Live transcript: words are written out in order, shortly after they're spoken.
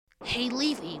Hey,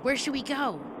 Leafy, where should we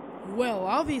go? Well,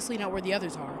 obviously not where the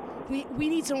others are. We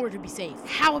need somewhere to be safe.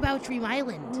 How about Dream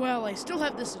Island? Well, I still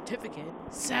have the certificate.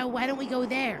 So why don't we go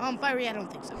there? Firey, I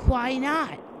don't think so. Why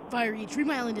not? Firey,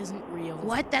 Dream Island isn't real.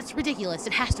 What? That's ridiculous.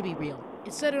 It has to be real.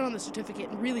 It said it on the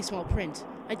certificate in really small print.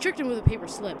 I tricked him with a paper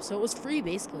slip, so it was free,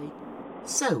 basically.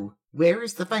 So, where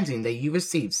is the funding that you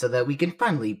received so that we can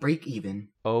finally break even?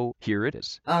 Oh, here it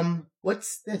is.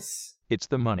 What's this? It's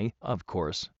the money, of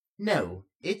course. No,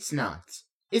 it's not.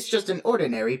 It's just an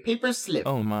ordinary paper slip.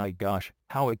 Oh my gosh,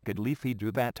 how could Leafy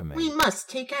do that to me? We must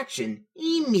take action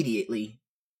immediately.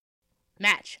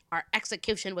 Match, our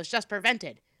execution was just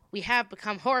prevented. We have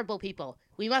become horrible people.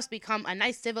 We must become a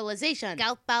nice civilization.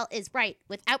 Golf Ball is right.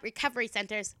 Without recovery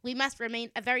centers, we must remain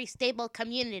a very stable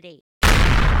community.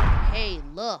 Hey,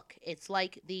 look, it's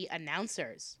like the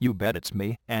announcers. You bet it's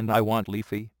me, and I want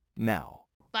Leafy now.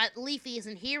 But Leafy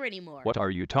isn't here anymore. What are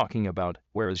you talking about?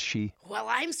 Where is she? Well,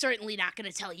 I'm certainly not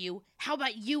going to tell you. How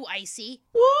about you, Icy?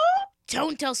 What?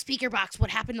 Don't tell Speakerbox what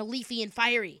happened to Leafy and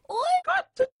Firey.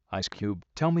 Ice Cube,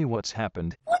 tell me what's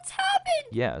happened. What's happened?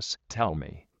 Yes, tell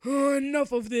me.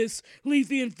 Enough of this.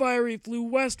 Leafy and Firey flew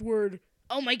westward.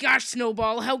 Oh my gosh,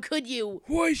 Snowball, how could you?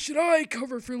 Why should I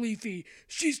cover for Leafy?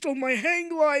 She stole my hang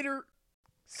glider.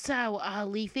 So,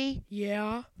 Leafy?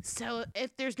 Yeah? So,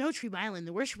 if there's no Dream Island,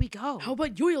 then where should we go? How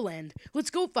about Yoyoland? Let's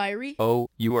go, Firey. Oh,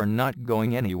 you are not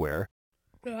going anywhere.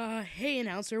 Hey,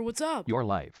 announcer, what's up? Your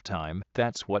lifetime,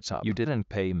 that's what's up. You didn't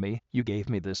pay me, you gave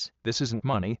me this. This isn't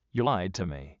money, you lied to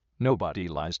me. Nobody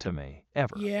lies to me,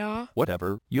 ever. Yeah?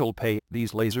 Whatever, you'll pay,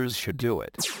 these lasers should do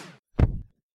it.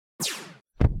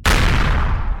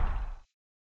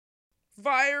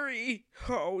 Firey!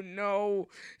 Oh no,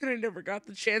 and I never got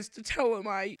the chance to tell him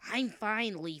I'm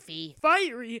fine, Leafy.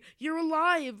 Firey, you're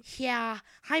alive! Yeah,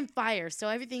 I'm fire, so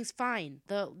everything's fine.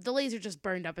 The laser just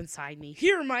burned up inside me.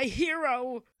 You're my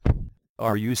hero!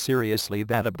 Are you seriously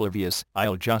that oblivious?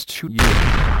 I'll just shoot you.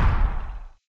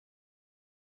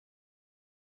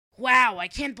 Wow, I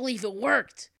can't believe it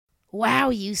worked.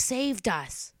 Wow, you saved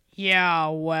us. Yeah,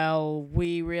 well,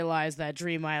 we realized that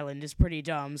Dream Island is pretty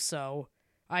dumb, so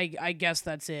I guess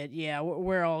that's it. Yeah,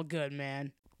 we're all good,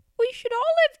 man. We should all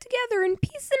live together in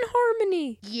peace and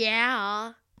harmony.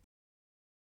 Yeah.